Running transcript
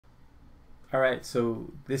Alright,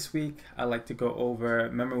 so this week I'd like to go over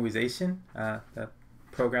memoization, the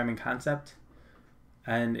programming concept.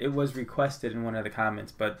 And it was requested in one of the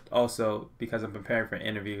comments, but also because I'm preparing for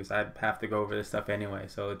interviews, I have to go over this stuff anyway,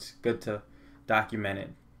 so it's good to document it.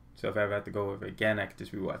 So if I ever have to go over it again, I could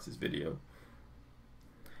just rewatch this video.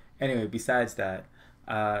 Anyway, besides that,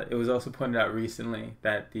 it was also pointed out recently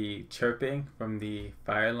that the chirping from the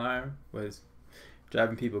fire alarm was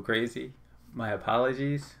driving people crazy. My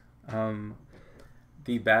apologies.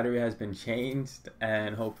 The battery has been changed,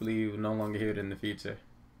 and hopefully you will no longer hear it in the future.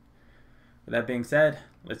 With that being said,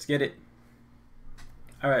 let's get it.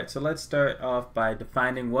 Alright, so let's start off by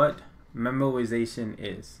defining what memoization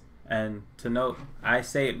is. And to note, I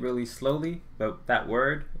say it really slowly, but that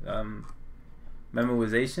word,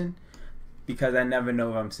 memoization, because I never know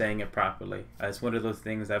if I'm saying it properly. It's one of those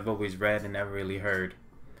things I've always read and never really heard.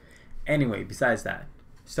 Anyway, besides that,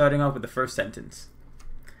 starting off with the first sentence.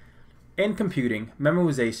 In computing,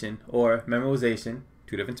 memoization, or memoization,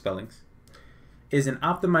 two different spellings, is an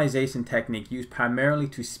optimization technique used primarily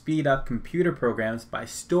to speed up computer programs by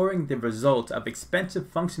storing the results of expensive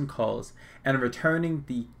function calls and returning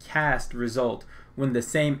the cached result when the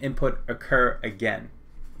same input occur again.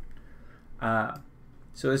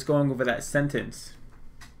 So let's go over that sentence.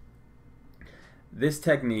 This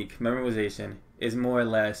technique, memoization, is more or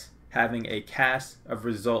less having a cache of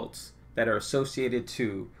results that are associated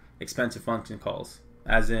to expensive function calls.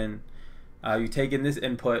 As in, you take in this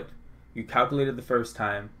input, you calculated the first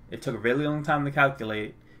time, it took a really long time to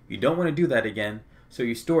calculate, you don't want to do that again, so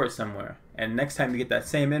you store it somewhere. And next time you get that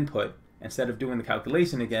same input, instead of doing the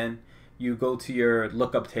calculation again, you go to your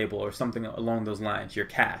lookup table or something along those lines, your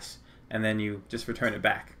cache, and then you just return it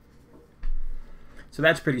back. So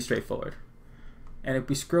that's pretty straightforward. And if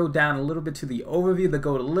we scroll down a little bit to the overview, they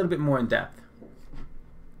go a little bit more in depth.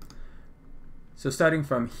 So starting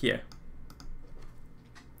from here,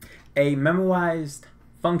 a memoized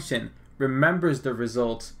function remembers the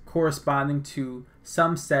results corresponding to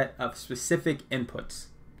some set of specific inputs.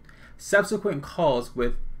 Subsequent calls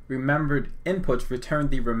with remembered inputs return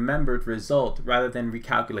the remembered result rather than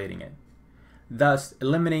recalculating it, thus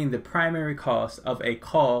eliminating the primary cost of a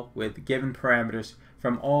call with given parameters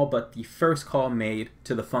from all but the first call made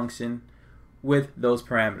to the function with those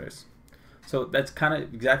parameters. So that's kind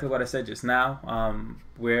of exactly what I said just now,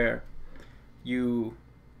 where you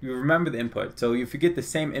remember the input. So if you get the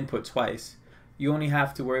same input twice, you only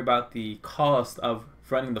have to worry about the cost of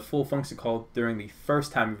running the full function call during the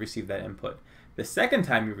first time you receive that input. The second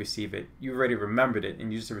time you receive it, you already remembered it,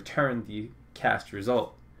 and you just return the cached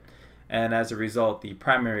result. And as a result, the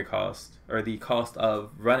primary cost, or the cost of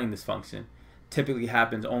running this function, typically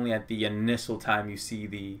happens only at the initial time you see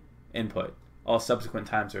the input. All subsequent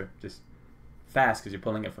times are just fast because you're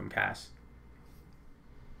pulling it from cache.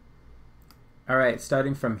 Alright,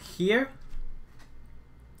 starting from here,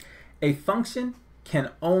 a function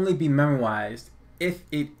can only be memoized if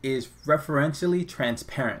it is referentially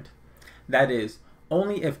transparent. That is,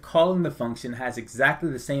 only if calling the function has exactly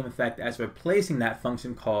the same effect as replacing that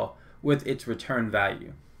function call with its return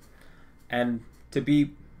value. And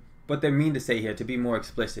what they mean to say here, to be more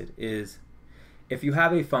explicit, is if you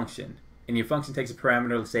have a function and your function takes a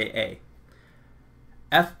parameter, let's say a,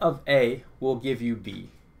 f of a will give you b.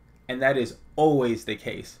 And that is always the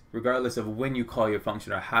case, regardless of when you call your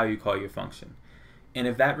function or how you call your function. And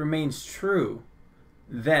if that remains true,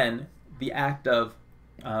 then the act of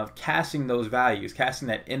caching those values, caching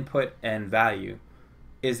that input and value,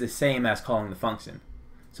 is the same as calling the function.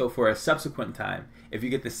 So for a subsequent time, if you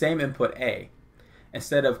get the same input a,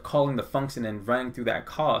 instead of calling the function and running through that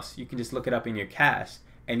cost, you can just look it up in your cache,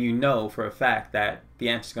 and you know for a fact that the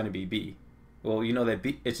answer is going to be b. Well, you know that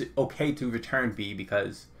b, it's okay to return b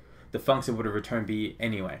because the function would have returned b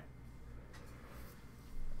anyway.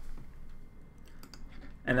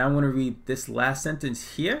 And I want to read this last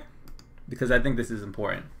sentence here because I think this is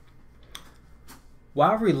important.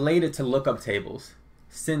 While related to lookup tables,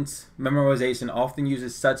 since memoization often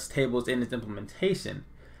uses such tables in its implementation,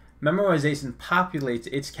 memoization populates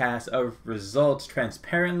its cache of results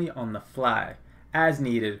transparently on the fly, as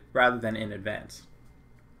needed rather than in advance.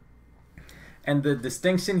 And the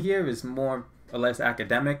distinction here is more or less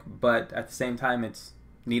academic, but at the same time it's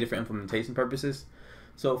needed for implementation purposes.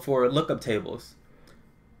 So for lookup tables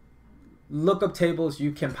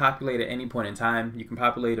you can populate at any point in time. You can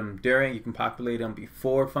populate them during, you can populate them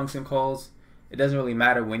before function calls. It doesn't really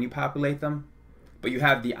matter when you populate them, but you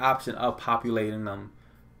have the option of populating them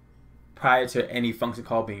prior to any function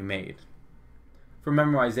call being made. For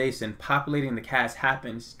memoization, populating the cache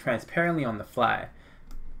happens transparently on the fly,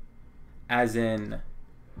 as in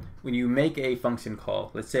when you make a function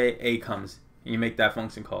call, let's say a comes, and you make that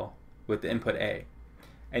function call with the input a,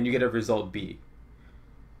 and you get a result b.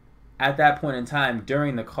 At that point in time,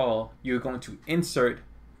 during the call, you're going to insert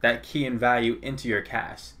that key and value into your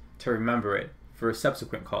cache to remember it for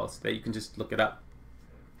subsequent calls that you can just look it up.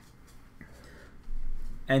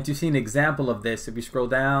 And to see an example of this, if we scroll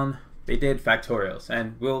down, they did factorials,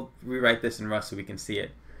 and we'll rewrite this in Rust so we can see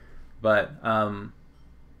it. But,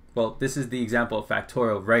 well, this is the example of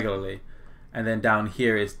factorial regularly, and then down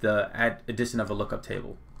here is the addition of a lookup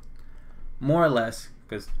table. More or less,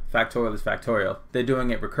 because factorial is factorial, they're doing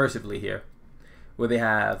it recursively here, where they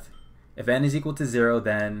have, if n is equal to 0,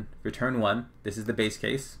 then return 1. This is the base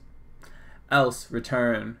case. Else,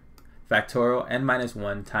 return factorial n minus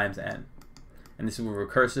 1 times n. And this will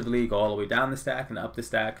recursively go all the way down the stack and up the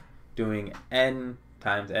stack, doing n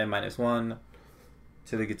times n minus 1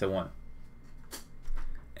 till they get to 1.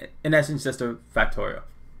 In essence, just a factorial.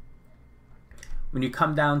 When you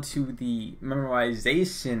come down to the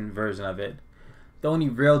memoization version of it, the only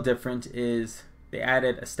real difference is they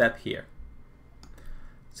added a step here.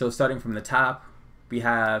 So starting from the top, we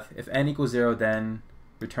have if n equals 0, then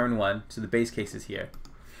return 1. So the base case is here.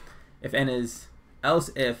 If n is, else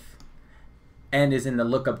if n is in the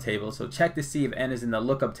lookup table. So check to see if n is in the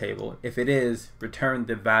lookup table. If it is, return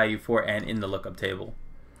the value for n in the lookup table.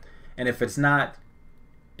 And if it's not,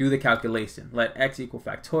 do the calculation. Let x equal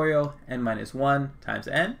factorial n minus 1 times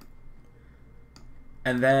n.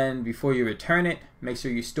 And then before you return it, make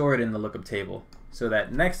sure you store it in the lookup table so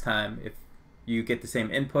that next time if you get the same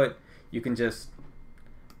input, you can just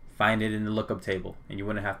find it in the lookup table and you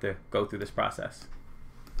wouldn't have to go through this process.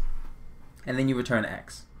 And then you return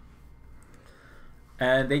x.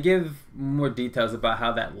 And they give more details about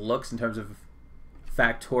how that looks in terms of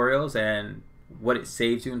factorials and what it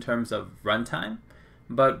saves you in terms of runtime,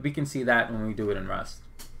 but we can see that when we do it in Rust.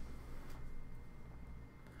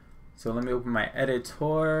 So let me open my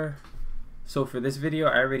editor. So for this video,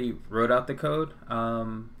 I already wrote out the code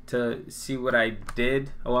to see what I did.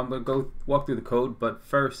 Oh, I'm going to go walk through the code, but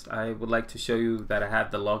first I would like to show you that I have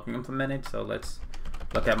the logging implemented. So let's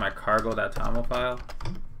look at my cargo.toml file.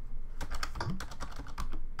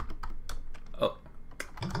 Oh,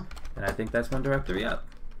 and I think that's one directory up.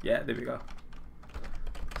 Yeah, there we go.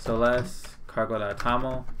 So let's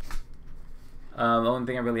cargo.toml. The only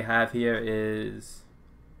thing I really have here is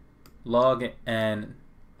log and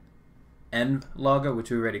n logger, which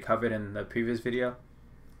we already covered in the previous video.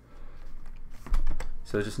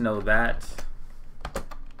 So just know that.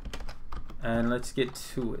 And let's get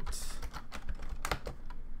to it.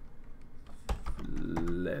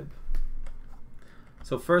 Lib.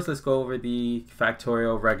 So first let's go over the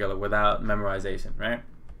factorial regular without memoization, right?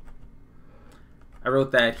 I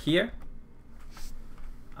wrote that here.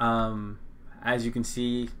 As you can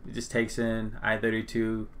see, it just takes in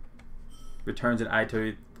I32, returns an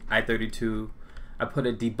I32. I put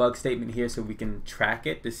a debug statement here so we can track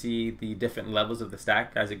it to see the different levels of the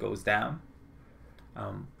stack as it goes down.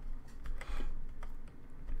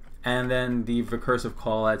 And then the recursive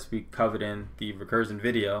call, as we covered in the recursion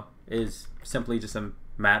video, is simply just a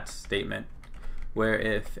match statement where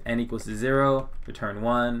if n equals to 0, return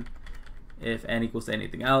 1. If n equals to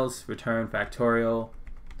anything else, return factorial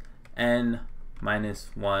n minus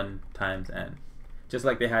 1 times n, just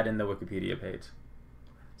like they had in the Wikipedia page.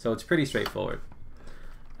 So it's pretty straightforward.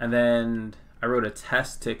 And then I wrote a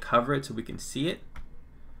test to cover it so we can see it.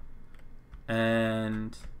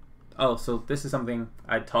 And oh, so this is something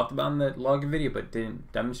I talked about in the login video but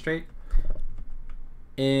didn't demonstrate.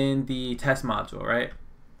 In the test module, right?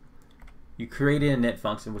 You created a init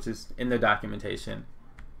function, which is in the documentation,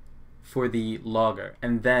 for the logger.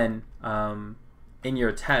 And then in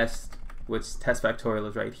your test, which test factorial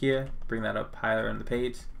is right here, bring that up higher on the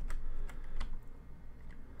page,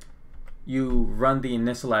 you run the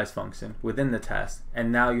initialize function within the test,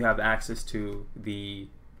 and now you have access to the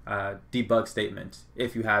debug statements,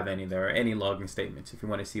 if you have any. There are any logging statements if you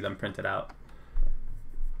want to see them printed out.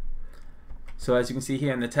 So as you can see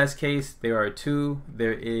here in the test case, there are two.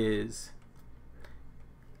 There is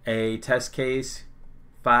a test case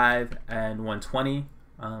 5 and 120.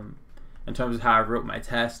 In terms of how I wrote my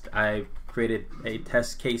test, I created a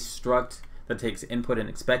test case struct that takes input and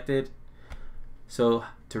expected. So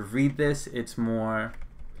to read this, it's more,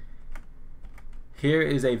 here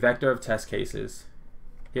is a vector of test cases.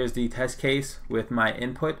 Here's the test case with my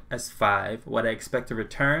input as 5. What I expect to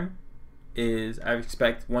return is, I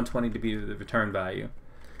expect 120 to be the return value.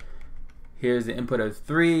 Here's the input of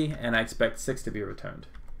 3, and I expect 6 to be returned.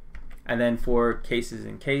 And then for cases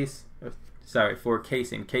in case, for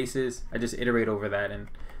case in cases, I just iterate over that and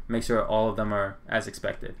make sure all of them are as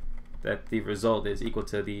expected, that the result is equal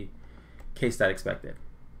to the case.expected.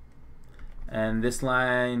 And this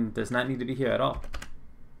line does not need to be here at all.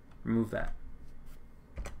 Remove that.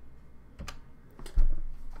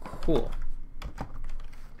 Cool.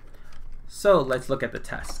 So let's look at the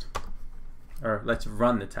test, or let's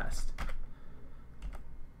run the test.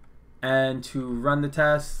 And to run the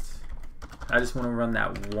test, I just want to run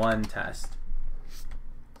that one test.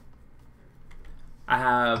 I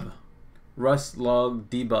have Rust log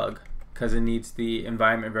debug because it needs the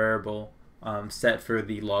environment variable set for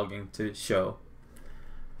the logging to show.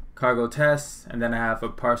 Cargo test, and then I have a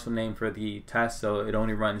partial name for the test, so it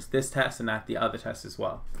only runs this test and not the other test as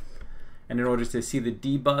well. And in order to see the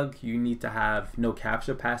debug, you need to have no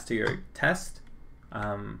captcha passed to your test.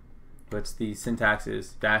 Which the syntax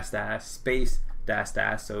is -- space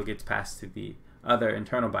 -- so it gets passed to the other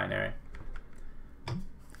internal binary.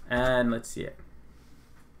 And let's see it.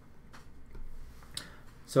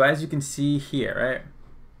 So as you can see here,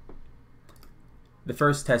 right, the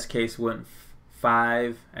first test case went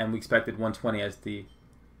 5 and we expected 120 as the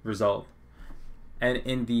result. And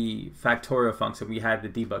in the factorial function we had the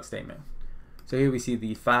debug statement. So here we see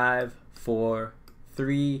the 5, 4,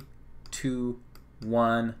 3, 2,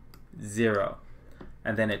 1, 0,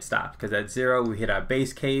 and then it stopped because at 0 we hit our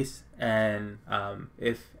base case, and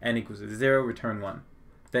if n equals 0, return 1.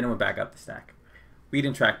 Then it went back up the stack. We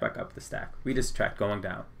didn't track back up the stack, we just tracked going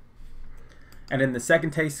down. And in the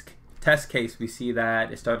second test case we see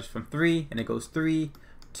that it starts from 3 and it goes 3,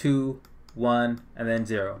 2, 1, and then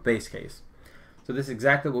 0, base case. So this is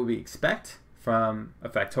exactly what we expect from a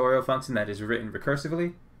factorial function that is written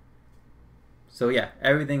recursively. So yeah,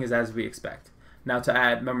 everything is as we expect. Now to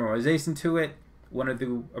add memoization to it, one of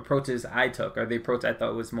the approaches I took, or the approach I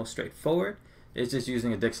thought was most straightforward, is just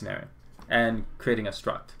using a dictionary and creating a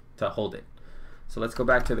struct to hold it. So let's go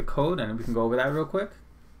back to the code and we can go over that real quick.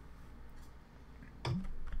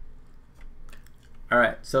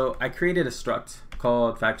 Alright, so I created a struct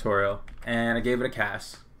called factorial and I gave it a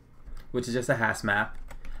cache, which is just a hash map,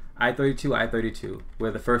 I32, I32,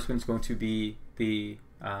 where the first one is going to be the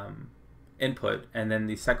input, and then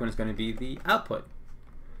the second one is going to be the output.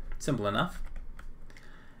 Simple enough.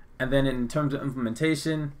 And then in terms of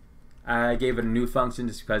implementation, I gave it a new function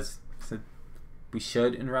just because we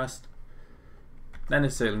should in Rust. Not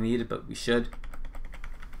necessarily needed, but we should.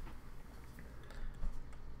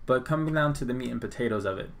 But coming down to the meat and potatoes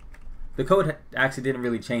of it, the code actually didn't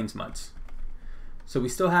really change much. So we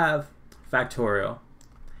still have factorial.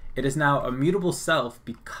 It is now a mutable self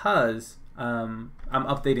because I'm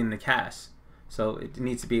updating the cache, so it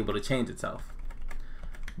needs to be able to change itself.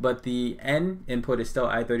 But the n input is still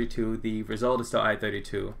I32, the result is still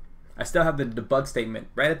I32. I still have the debug statement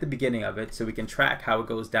right at the beginning of it so we can track how it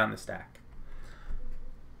goes down the stack.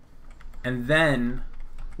 And then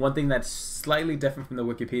one thing that's slightly different from the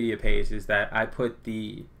Wikipedia page is that I put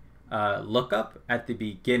the lookup at the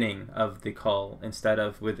beginning of the call instead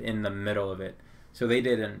of within the middle of it. So they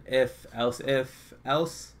did an if,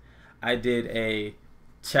 else. I did a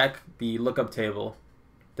check the lookup table,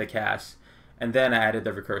 the cache, and then I added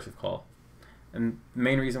the recursive call. And the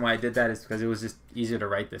main reason why I did that is because it was just easier to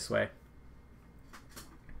write this way.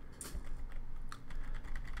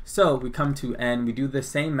 So we come to n, we do the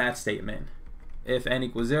same match statement. If n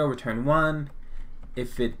equals 0, return 1.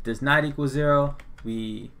 If it does not equal 0,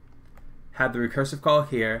 we have the recursive call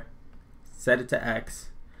here, set it to x,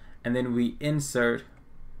 and then we insert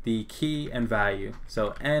the key and value,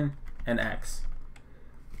 so n and x,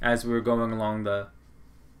 as we're going along the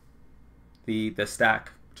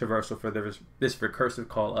stack traversal for this recursive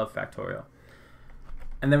call of factorial.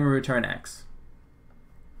 And then we return x.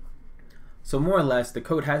 So more or less, the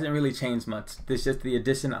code hasn't really changed much. There's just the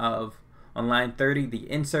addition of, on line 30, the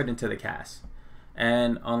insert into the cache,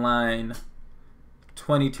 and on line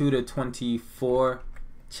 22 to 24,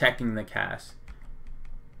 checking the cache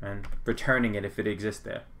and returning it if it exists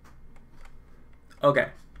there. Okay.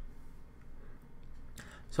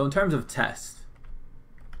 So in terms of tests,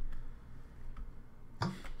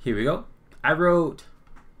 here we go. I wrote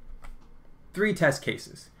 3 test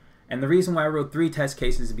cases. And the reason why I wrote 3 test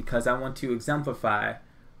cases is because I want to exemplify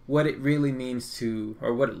what it really means to,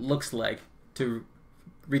 or what it looks like to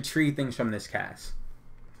retrieve things from this cache.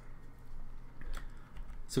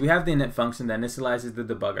 So we have the init function that initializes the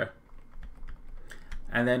debugger.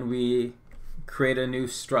 And then we create a new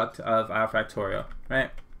struct of our factorial,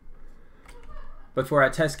 right? But for our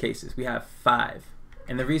test cases, we have 5.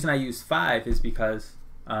 And the reason I use 5 is because,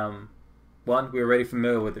 one, we're already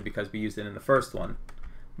familiar with it because we used it in the first one.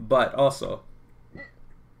 But also,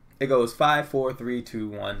 it goes 5, 4, 3, 2,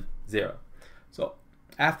 1, 0. So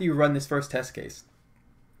after you run this first test case,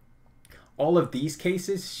 all of these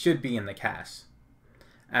cases should be in the cache.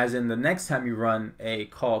 As in the next time you run a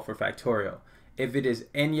call for factorial, if it is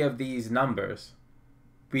any of these numbers,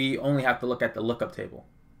 we only have to look at the lookup table,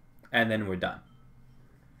 and then we're done.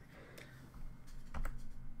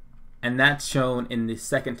 And that's shown in the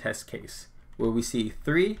second test case, where we see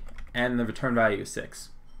 3 and the return value is 6.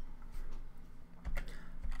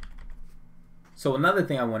 So another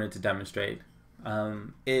thing I wanted to demonstrate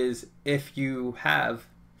is if you have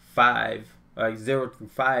 0 through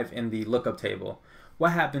 5 in the lookup table,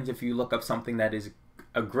 what happens if you look up something that is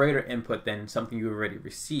a greater input than something you already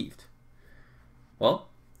received? Well,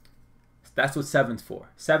 that's what 7's for.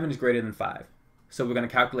 7 is greater than 5. So we're going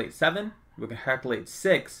to calculate 7, we're going to calculate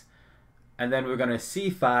 6, and then we're going to see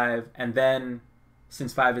 5, and then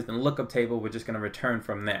since 5 is in the lookup table, we're just going to return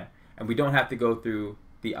from there. And we don't have to go through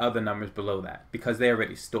the other numbers below that because they're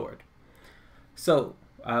already stored. So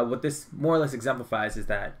what this more or less exemplifies is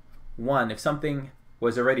that, 1, if something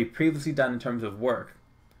was already previously done in terms of work,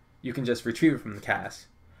 you can just retrieve it from the cache.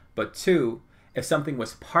 But 2, if something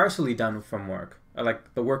was partially done from work, or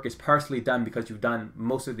like the work is partially done because you've done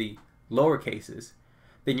most of the lower cases,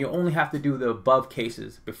 then you only have to do the above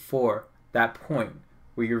cases before that point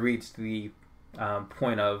where you reach the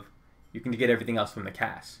point of you can get everything else from the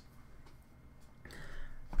cache.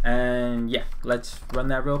 And yeah, let's run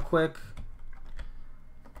that real quick.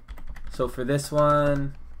 So for this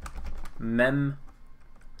one, mem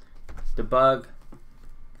debug.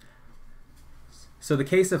 So the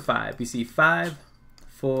case of 5, you see 5,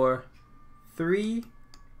 4, 3,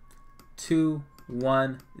 2,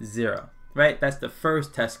 1, 0. Right? That's the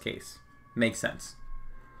first test case. Makes sense.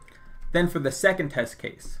 Then for the second test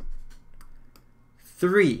case,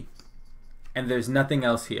 3, and there's nothing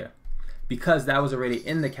else here. Because that was already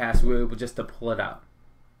in the cache, we were able just to pull it out.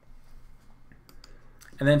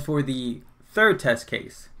 And then for the third test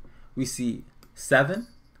case, we see 7,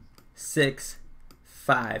 6,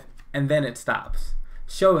 5, and then it stops,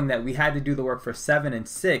 showing that we had to do the work for 7 and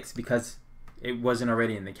 6 because it wasn't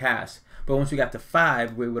already in the cache. But once we got to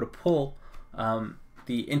 5, we were able to pull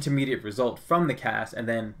the intermediate result from the cache, and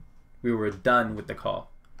then we were done with the call.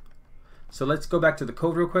 So let's go back to the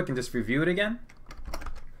code real quick and just review it again.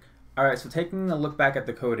 Alright, so taking a look back at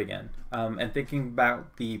the code again, and thinking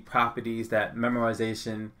about the properties that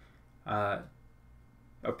memoization, or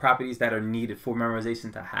properties that are needed for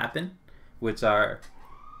memoization to happen, which are,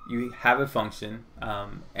 you have a function,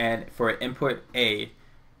 and for input A,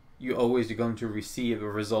 you're going to receive a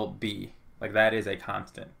result B. Like that is a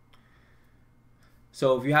constant.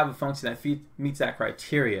 So if you have a function that meets that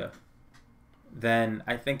criteria, then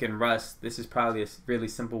I think in Rust, this is probably a really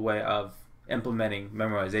simple way of implementing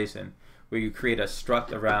memoization, where you create a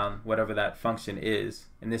struct around whatever that function is.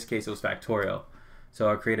 In this case, it was factorial. So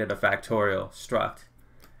I created a factorial struct,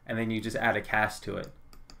 and then you just add a cache to it.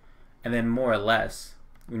 And then more or less,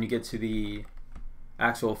 when you get to the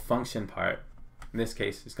actual function part, in this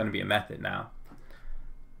case, it's going to be a method now,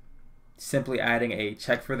 simply adding a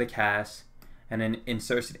check for the cache and then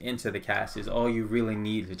insert it into the cache is all you really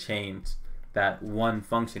need to change that one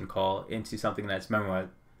function call into something that's memoized.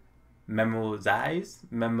 Memoized.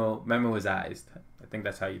 I think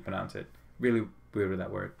that's how you pronounce it. Really weird with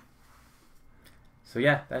that word. So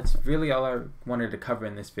yeah, that's really all I wanted to cover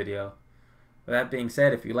in this video. With that being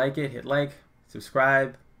said, if you like it, hit like,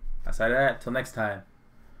 subscribe. Outside of that, till next time.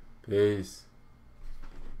 Peace.